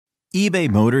eBay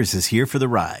Motors is here for the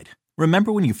ride.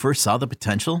 Remember when you first saw the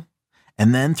potential?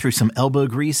 And then through some elbow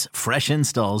grease, fresh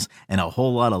installs, and a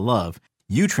whole lot of love,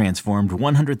 you transformed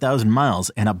 100,000 miles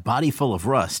and a body full of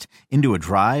rust into a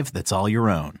drive that's all your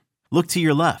own. Look to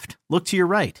your left. Look to your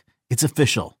right. It's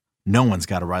official. No one's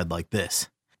got a ride like this.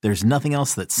 There's nothing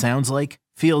else that sounds like,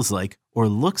 feels like, or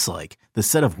looks like the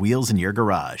set of wheels in your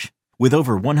garage. With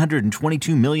over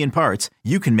 122 million parts,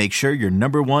 you can make sure your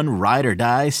number one ride or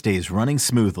die stays running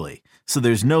smoothly. So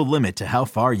there's no limit to how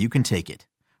far you can take it.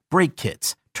 Brake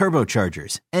kits,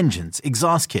 turbochargers, engines,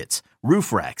 exhaust kits,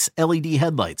 roof racks, LED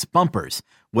headlights, bumpers,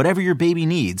 whatever your baby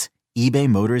needs, eBay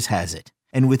Motors has it.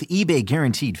 And with eBay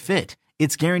Guaranteed Fit,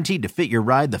 it's guaranteed to fit your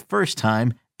ride the first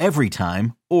time, every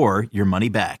time, or your money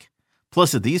back.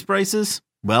 Plus at these prices,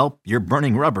 well, you're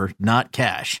burning rubber, not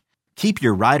cash. Keep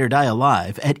your ride or die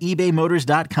alive at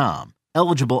ebaymotors.com.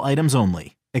 Eligible items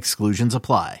only. Exclusions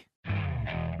apply.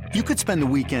 You could spend the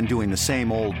weekend doing the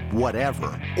same old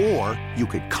whatever, or you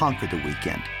could conquer the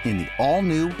weekend in the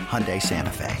all-new Hyundai Santa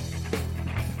Fe.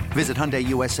 Visit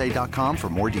HyundaiUSA.com for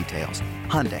more details.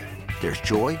 Hyundai, there's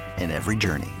joy in every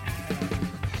journey.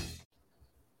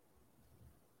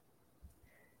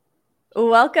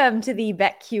 Welcome to the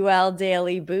BetQL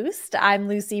Daily Boost. I'm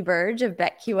Lucy Burge of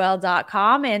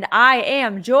BetQL.com, and I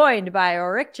am joined by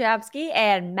Rick Chapsky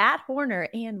and Matt Horner,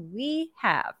 and we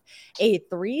have a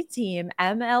three-team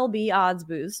MLB odds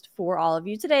boost for all of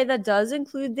you today that does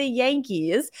include the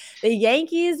Yankees,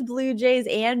 Blue Jays,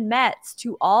 and Mets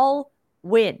to all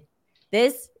win.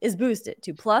 This is boosted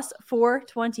to plus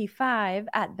 425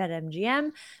 at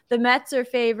BetMGM. The Mets are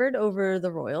favored over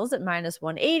the Royals at minus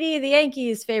 180. The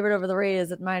Yankees favored over the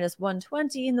Rays at minus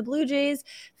 120. And the Blue Jays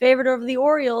favored over the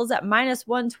Orioles at minus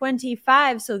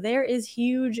 125. So there is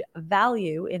huge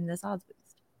value in this odds boost.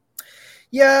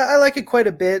 Yeah, I like it quite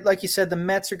a bit. Like you said, the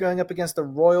Mets are going up against the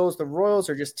Royals. The Royals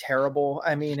are just terrible.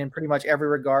 I mean, in pretty much every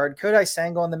regard. Kodai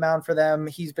Senga on the mound for them.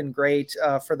 He's been great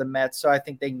for the Mets, so I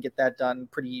think they can get that done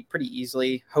pretty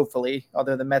easily, hopefully.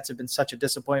 Although the Mets have been such a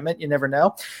disappointment, you never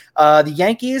know. The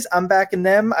Yankees, I'm backing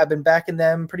them. I've been backing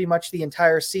them pretty much the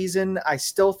entire season. I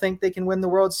still think they can win the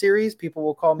World Series. People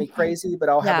will call me crazy, but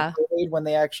I'll have a parade when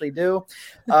they actually do.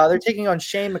 They're taking on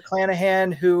Shane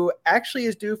McClanahan, who actually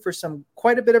is due for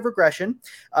quite a bit of regression.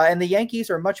 And the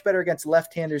Yankees are much better against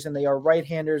left-handers than they are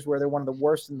right-handers, where they're one of the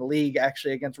worst in the league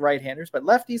actually against right-handers. But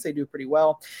lefties, they do pretty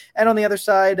well. And on the other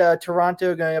side,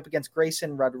 Toronto going up against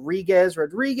Grayson Rodriguez.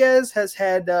 Rodriguez has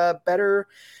had better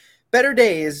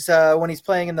days when he's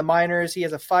playing in the minors. He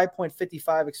has a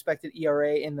 5.55 expected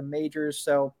ERA in the majors.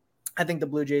 So I think the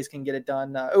Blue Jays can get it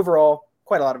done. Overall,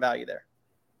 quite a lot of value there.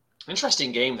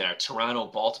 Interesting game there. Toronto,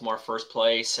 Baltimore first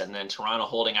place, and then Toronto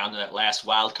holding on to that last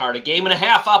wild card, a game and a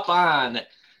half up on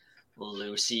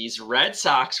Lucy's Red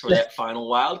Sox for that final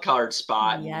wild card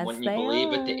spot. Yes, wouldn't you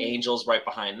believe it? The Angels right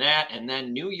behind that, and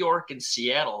then New York and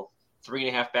Seattle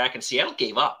 3.5 back, and Seattle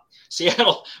gave up.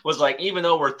 Seattle was like, even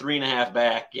though we're 3.5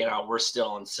 back, we're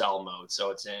still in sell mode.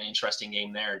 So it's an interesting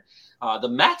game there. The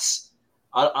Mets,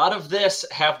 out of this,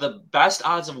 have the best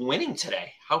odds of winning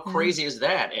today. How crazy is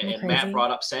that? And Matt brought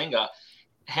up Senga.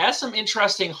 Has some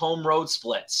interesting home road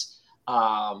splits,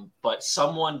 but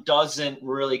someone doesn't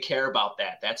really care about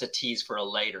that. That's a tease for a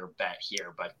later bet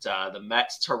here. But the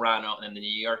Mets, Toronto, and the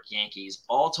New York Yankees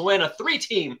all to win, a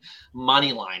three-team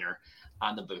money liner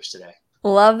on the boost today.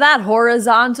 Love that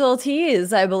horizontal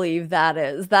tease, I believe that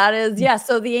is. Yes.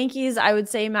 So the Yankees, I would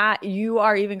say, Matt, you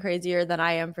are even crazier than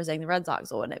I am for saying the Red Sox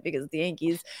will win it, because the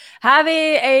Yankees have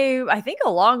I think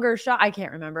a longer shot. I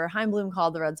can't remember. Chaim Bloom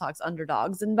called the Red Sox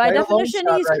underdogs, and by definition,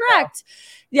 he's correct.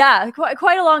 Yeah,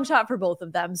 quite a long shot for both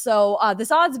of them. So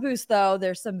this odds boost, though,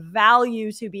 there's some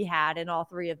value to be had in all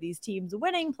three of these teams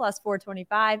winning, plus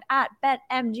 425 at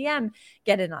BetMGM.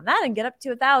 Get in on that and get up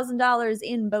to $1,000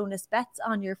 in bonus bets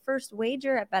on your first wager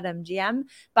at BetMGM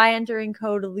by entering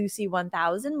code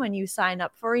Lucy1000 when you sign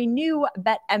up for a new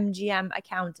BetMGM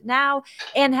account now,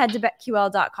 and head to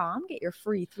BetQL.com. Get your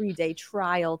free 3-day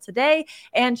trial today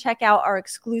and check out our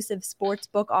exclusive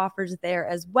sportsbook offers there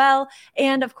as well.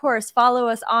 And of course, follow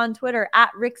us on Twitter at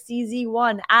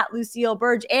RickCZ1, at Lucille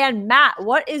Burge. And Matt,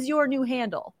 what is your new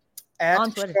handle? At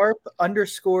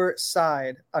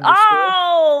 @sharp_side_.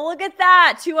 Oh, look at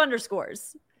that. 2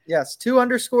 underscores. Yes, 2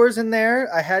 underscores in there.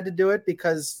 I had to do it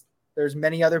because there's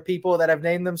many other people that have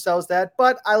named themselves that,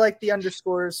 but I like the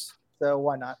underscores. So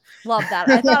why not? Love that.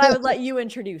 I thought I would let you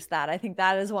introduce that. I think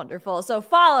that is wonderful. So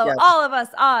follow all of us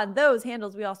on those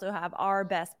handles. We also have our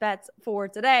best bets for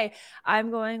today. I'm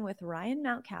going with Ryan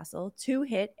Mountcastle to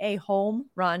hit a home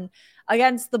run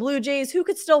against the Blue Jays, who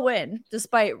could still win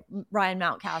despite Ryan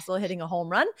Mountcastle hitting a home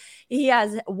run. He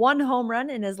has 1 home run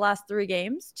in his last 3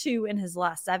 games, 2 in his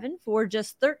last 7 for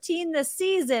just 13 this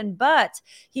season, but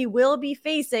he will be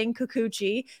facing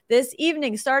Kikuchi this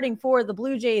evening, starting for the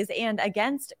Blue Jays and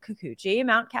against Kikuchi.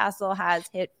 Mountcastle has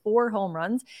hit 4 home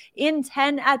runs in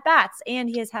 10 at-bats, and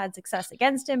he has had success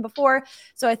against him before.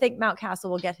 So I think Mountcastle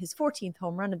will get his 14th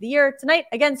home run of the year tonight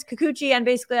against Kikuchi. And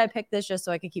basically, I picked this just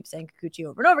so I could keep saying Kikuchi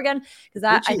over and over again, because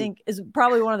that I think is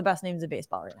probably one of the best names in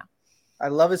baseball right now. I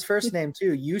love his first name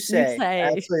too, Yusei. Yusei. I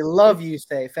absolutely love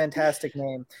Yusei. Fantastic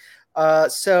name.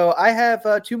 So I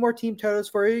have 2 more team totals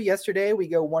for you. Yesterday we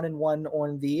go 1-1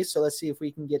 on these, so let's see if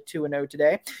we can get 2-0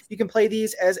 today. You can play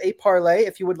these as a parlay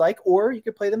if you would like, or you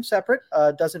could play them separate.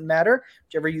 Doesn't matter,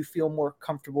 whichever you feel more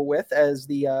comfortable with as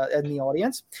the in the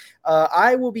audience.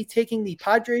 I will be taking the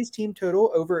Padres team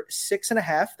total over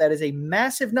 6.5. That is a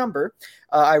massive number.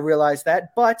 I realize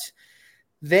that, but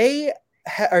they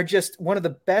are just one of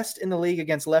the best in the league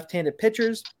against left-handed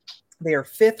pitchers. They are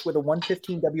 5th with a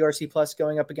 115 WRC plus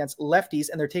going up against lefties,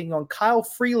 and they're taking on Kyle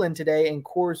Freeland today in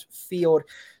Coors Field.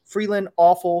 Freeland,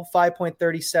 awful,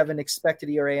 5.37 expected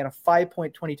ERA and a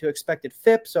 5.22 expected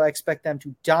FIP, so I expect them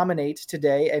to dominate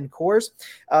today in Coors.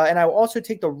 And I will also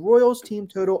take the Royals team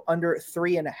total under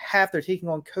 3.5. They're taking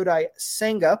on Kodai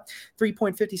Senga,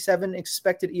 3.57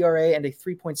 expected ERA and a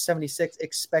 3.76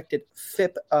 expected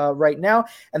FIP right now.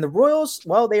 And the Royals,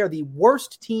 well, they are the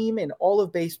worst team in all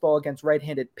of baseball against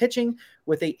right-handed pitching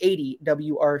with a 80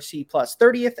 WRC plus,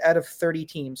 30th out of 30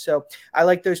 teams. So I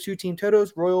like those 2 team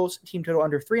totals, Royals team total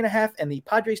under 3.5 and the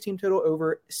Padres team total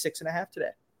over 6.5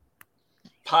 today.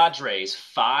 Padres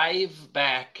 5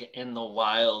 back in the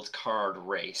wild card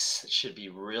race. It should be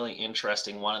really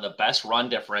interesting. One of the best run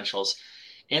differentials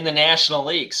in the National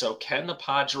League. So can the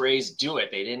Padres do it?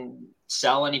 They didn't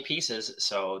sell any pieces,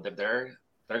 so they're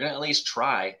going to at least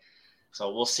try. So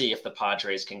we'll see if the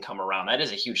Padres can come around. That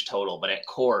is a huge total, but at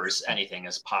Coors, anything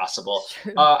is possible.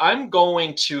 I'm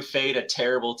going to fade a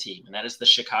terrible team, and that is the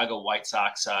Chicago White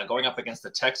Sox going up against the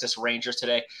Texas Rangers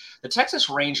today. The Texas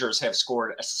Rangers have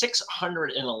scored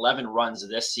 611 runs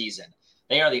this season.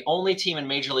 They are the only team in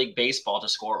Major League Baseball to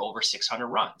score over 600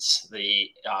 runs. The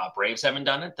Braves haven't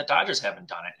done it. The Dodgers haven't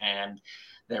done it. And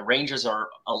the Rangers are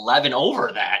 11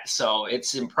 over that. So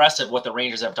it's impressive what the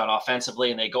Rangers have done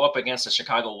offensively. And they go up against a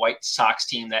Chicago White Sox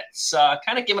team that's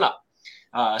kind of given up.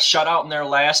 Shut out in their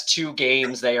last 2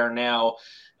 games. They are now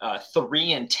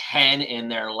 3-10 in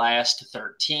their last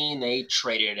 13. They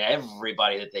traded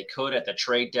everybody that they could at the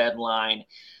trade deadline.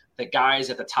 The guys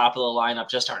at the top of the lineup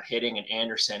just aren't hitting, and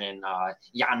Anderson and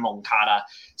Jan Moncada.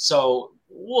 So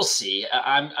we'll see.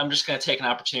 I'm just going to take an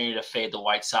opportunity to fade the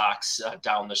White Sox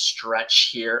down the stretch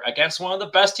here against one of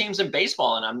the best teams in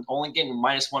baseball, and I'm only getting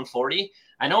minus 140.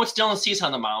 I know it's Dylan Cease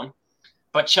on the mound,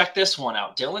 but check this one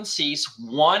out. Dylan Cease,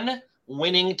 1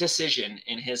 winning decision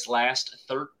in his last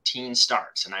 13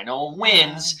 starts. And I know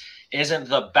wins isn't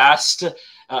the best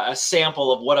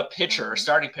sample of what a pitcher,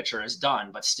 starting pitcher, has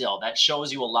done, but still, that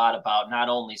shows you a lot about not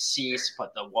only Cease,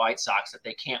 but the White Sox, that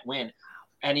they can't win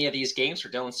any of these games for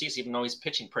Dylan Cease, even though he's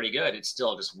pitching pretty good. It's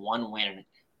still just 1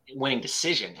 winning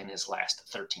decision in his last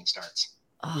 13 starts.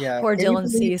 Oh, yeah, poor Dylan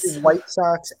Cease. The White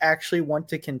Sox actually want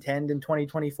to contend in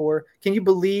 2024. Can you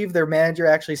believe their manager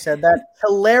actually said that?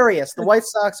 Hilarious. The White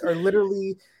Sox are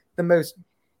literally the most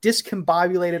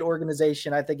discombobulated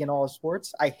organization, I think, in all of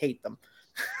sports. I hate them.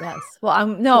 Yes. Well,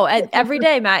 no, every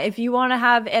day, Matt, if you want to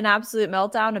have an absolute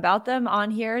meltdown about them on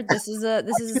here, this is a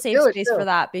safe space for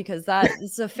that, because that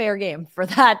is a fair game for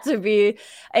that to be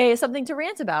something to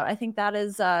rant about. I think that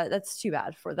is that's too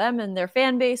bad for them and their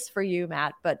fan base, for you,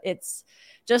 Matt, but it's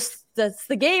just, that's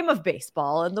the game of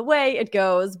baseball and the way it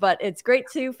goes. But it's great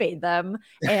to fade them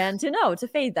and to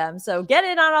fade them. So get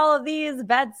in on all of these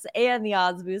bets and the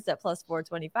odds boost at plus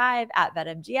 425 at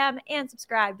BetMGM, and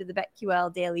subscribe to the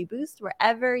BetQL Daily Boost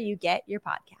wherever you get your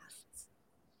podcast.